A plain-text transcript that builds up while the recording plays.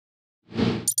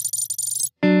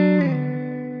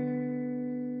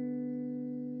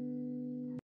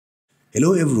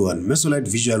Hello everyone, Mesolite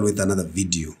Visual with another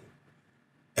video.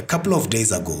 A couple of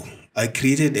days ago, I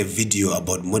created a video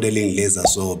about modeling laser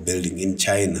SoHO building in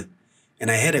China,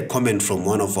 and I had a comment from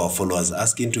one of our followers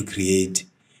asking to create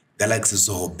Galaxy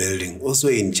SoHO building also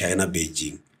in China,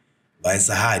 Beijing, by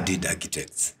Zaha Hadid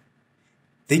architects.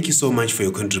 Thank you so much for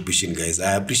your contribution, guys.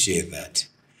 I appreciate that.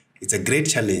 It's a great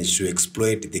challenge to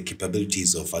exploit the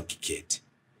capabilities of ArchiCAD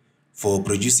for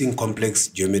producing complex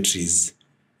geometries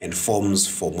and forms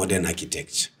for modern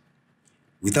architecture.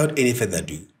 Without any further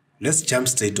ado, let's jump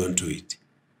straight onto it.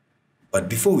 But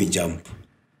before we jump,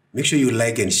 make sure you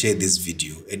like and share this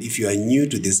video. And if you are new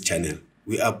to this channel,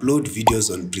 we upload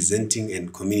videos on presenting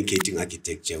and communicating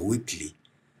architecture weekly,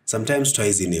 sometimes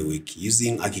twice in a week,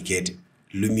 using ArchiCAD,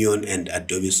 Lumion, and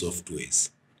Adobe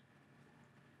softwares.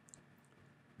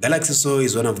 Galaxy SoHO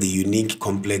is one of the unique,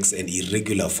 complex, and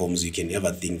irregular forms you can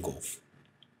ever think of.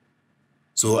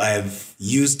 So I've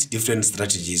used different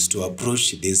strategies to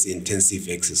approach this intensive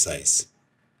exercise.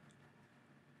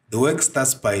 The work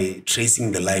starts by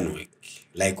tracing the line work,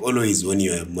 like always when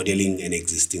you are modeling an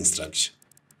existing structure.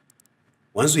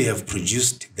 Once we have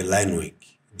produced the line work,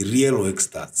 the real work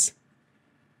starts.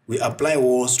 We apply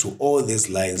walls to all these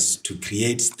lines to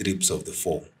create strips of the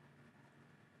form.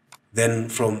 Then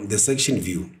from the section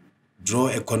view, draw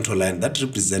a contour line that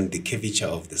represents the curvature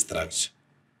of the structure.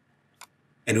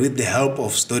 And with the help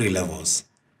of story levels,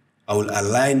 I will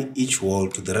align each wall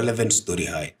to the relevant story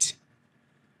height.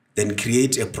 Then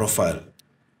create a profile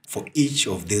for each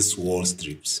of these wall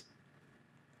strips.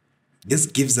 This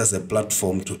gives us a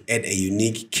platform to add a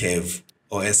unique curve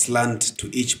or a slant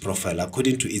to each profile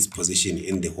according to its position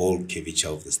in the whole curvature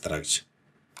of the structure.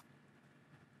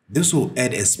 This will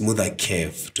add a smoother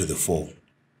curve to the form.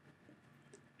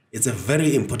 It's a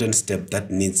very important step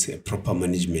that needs a proper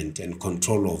management and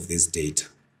control of this data.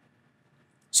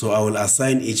 So I will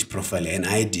assign each profile an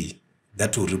ID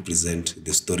that will represent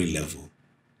the story level.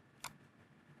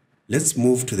 Let's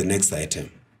move to the next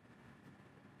item.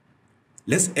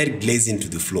 Let's add glazing to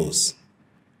the floors.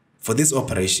 For this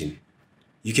operation,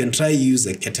 you can try use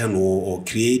a curtain wall or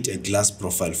create a glass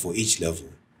profile for each level.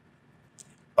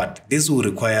 But this will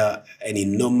require an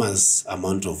enormous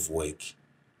amount of work.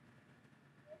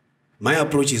 My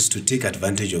approach is to take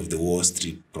advantage of the wall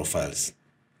strip profiles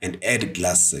and add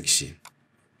glass section,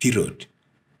 period.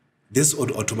 This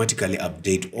would automatically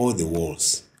update all the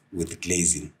walls with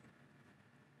glazing.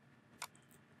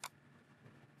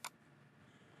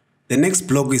 The next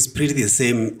block is pretty the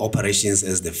same operations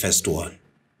as the first one.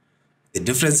 The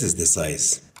difference is the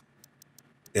size.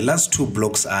 The last two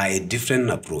blocks are a different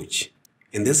approach.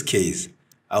 In this case,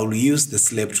 I will use the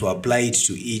slab to apply it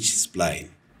to each spline.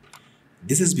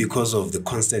 This is because of the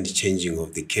constant changing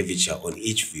of the curvature on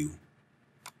each view.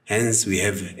 Hence, we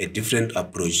have a different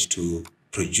approach to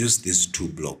produce these two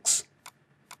blocks.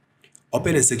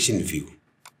 Open a section view,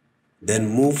 then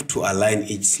move to align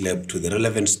each slab to the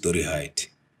relevant story height.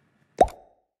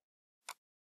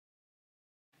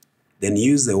 Then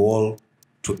use the wall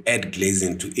to add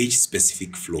glazing to each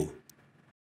specific floor.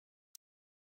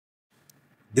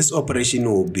 This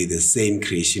operation will be the same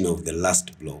creation of the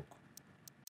last block.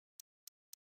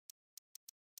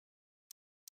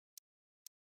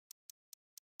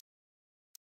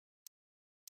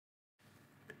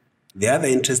 The other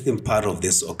interesting part of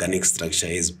this organic structure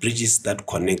is bridges that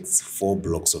connects 4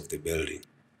 blocks of the building.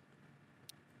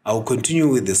 I will continue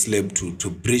with the slab to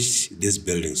bridge these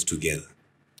buildings together.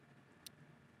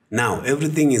 Now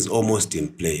everything is almost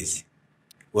in place.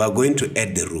 We are going to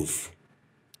add the roof.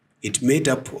 It's made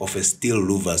up of a steel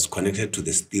louvers connected to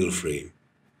the steel frame.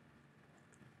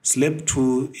 Slab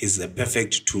 2 is a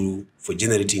perfect tool for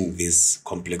generating these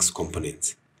complex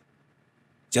components.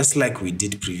 Just like we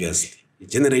did previously,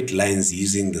 generate lines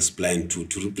using the spline tool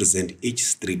to represent each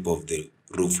strip of the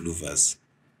roof louvers.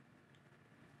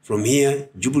 From here,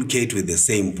 duplicate with the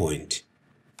same point.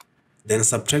 Then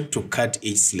subtract to cut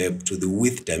each slab to the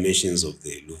width dimensions of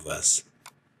the louvers.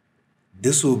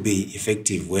 This will be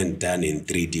effective when done in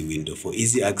 3D window for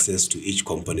easy access to each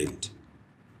component.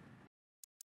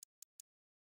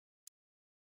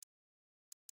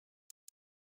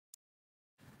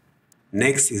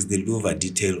 Next is the louver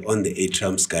detail on the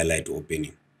Atrium Skylight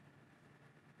opening.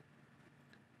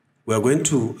 We are going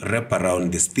to wrap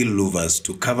around the steel louvers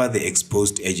to cover the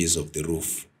exposed edges of the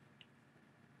roof.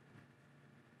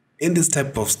 In this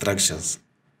type of structures,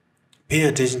 paying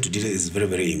attention to detail is very,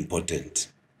 very important.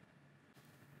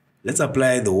 Let's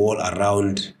apply the wall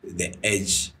around the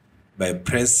edge by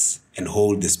press and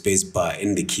hold the space bar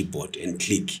in the keyboard and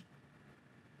click.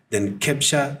 Then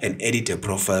capture and edit a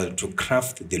profile to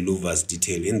craft the louvers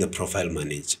detail in the Profile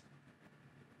Manager.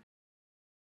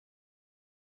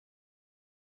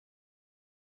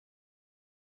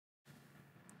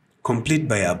 Complete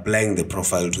by applying the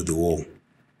profile to the wall.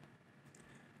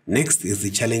 Next is the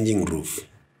challenging roof.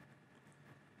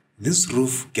 This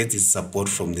roof gets its support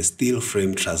from the steel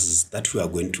frame trusses that we are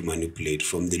going to manipulate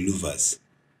from the louvers.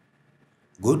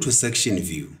 Go to section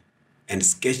view and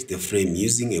sketch the frame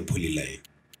using a polyline.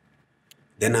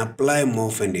 Then apply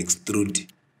morph and extrude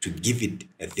to give it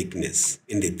a thickness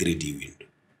in the 3D window.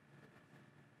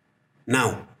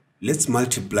 Now, let's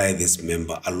multiply this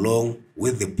member along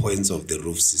with the points of the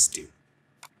roof system.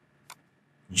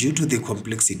 Due to the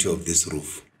complexity of this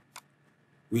roof,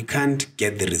 we can't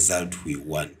get the result we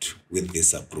want with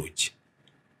this approach.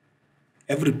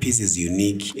 Every piece is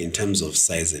unique in terms of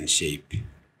size and shape,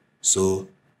 so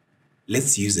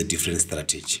let's use a different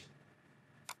strategy.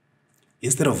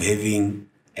 Instead of having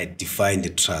a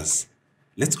defined truss,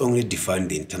 let's only define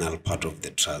the internal part of the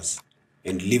truss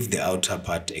and leave the outer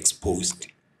part exposed.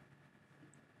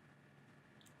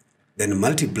 Then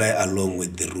multiply along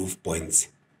with the roof points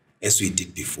as we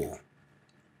did before.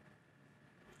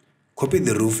 Copy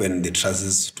the roof and the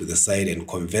trusses to the side and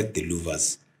convert the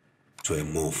louvers to a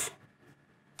morph.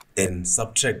 Then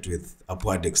subtract with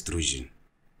upward extrusion.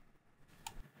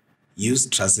 Use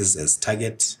trusses as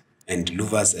target and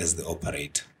louvers as the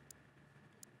operator.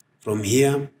 From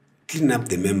here, clean up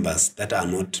the members that are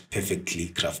not perfectly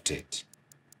crafted.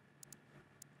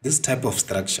 This type of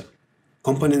structure,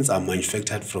 components are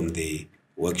manufactured from the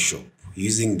workshop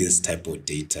using this type of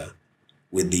data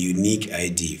with the unique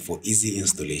ID for easy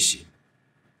installation.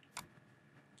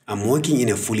 I'm working in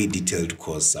a fully detailed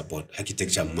course about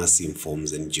architecture massing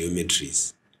forms and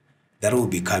geometries that will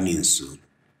be coming soon.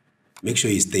 Make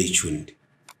sure you stay tuned.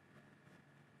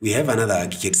 We have another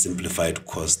ArchiCAD simplified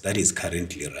course that is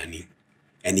currently running,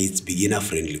 and it's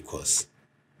beginner-friendly course.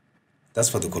 That's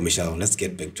for the commercial. Let's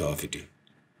get back to our video.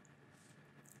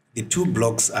 The two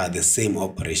blocks are the same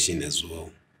operation as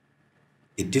well.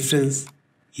 The difference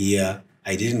here,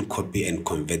 I didn't copy and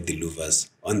convert the louvers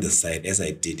on the side as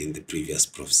I did in the previous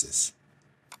process.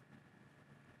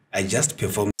 I just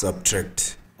performed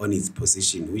subtract on its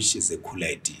position, which is a cool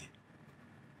idea.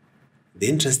 The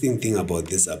interesting thing about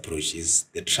this approach is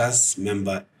the truss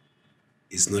member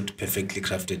is not perfectly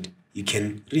crafted. You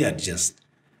can readjust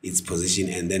its position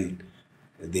and then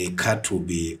the cut will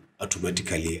be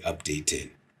automatically updated.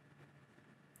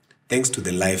 Thanks to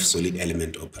the live solid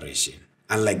element operation,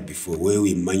 unlike before where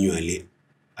we manually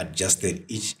adjusted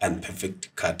each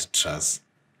imperfect cut truss.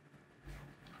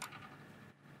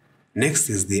 Next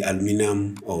is the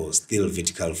aluminum or steel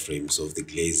vertical frames of the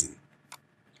glazing.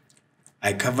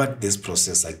 I covered this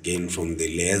process again from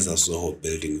the SoHO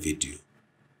building video.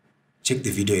 Check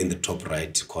the video in the top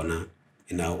right corner,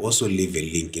 and I'll also leave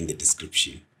a link in the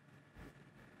description.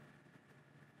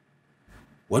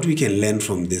 What we can learn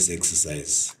from this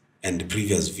exercise and the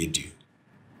previous video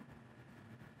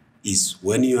is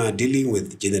when you are dealing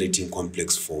with generating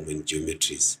complex form and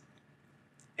geometries,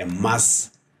 a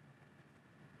mass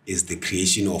is the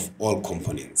creation of all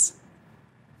components.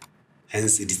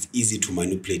 Hence, it is easy to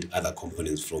manipulate other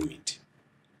components from it.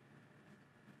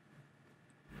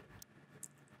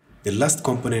 The last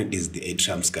component is the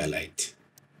Atrium Skylight.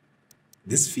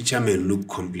 This feature may look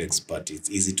complex, but it's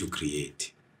easy to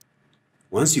create.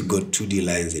 Once you got 2D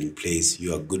lines in place,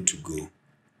 you are good to go.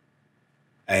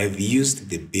 I have used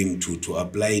the beam tool to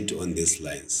apply it on these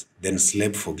lines, then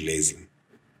slab for glazing.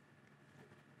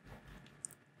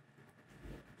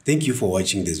 Thank you for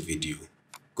watching this video.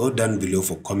 Go down below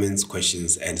for comments,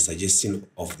 questions, and suggestions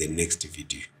of the next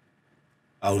video.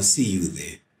 I will see you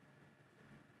there.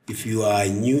 If you are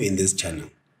new in this channel,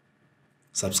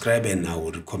 subscribe and I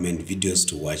will recommend videos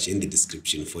to watch in the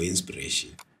description for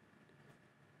inspiration.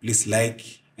 Please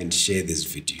like and share this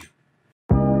video.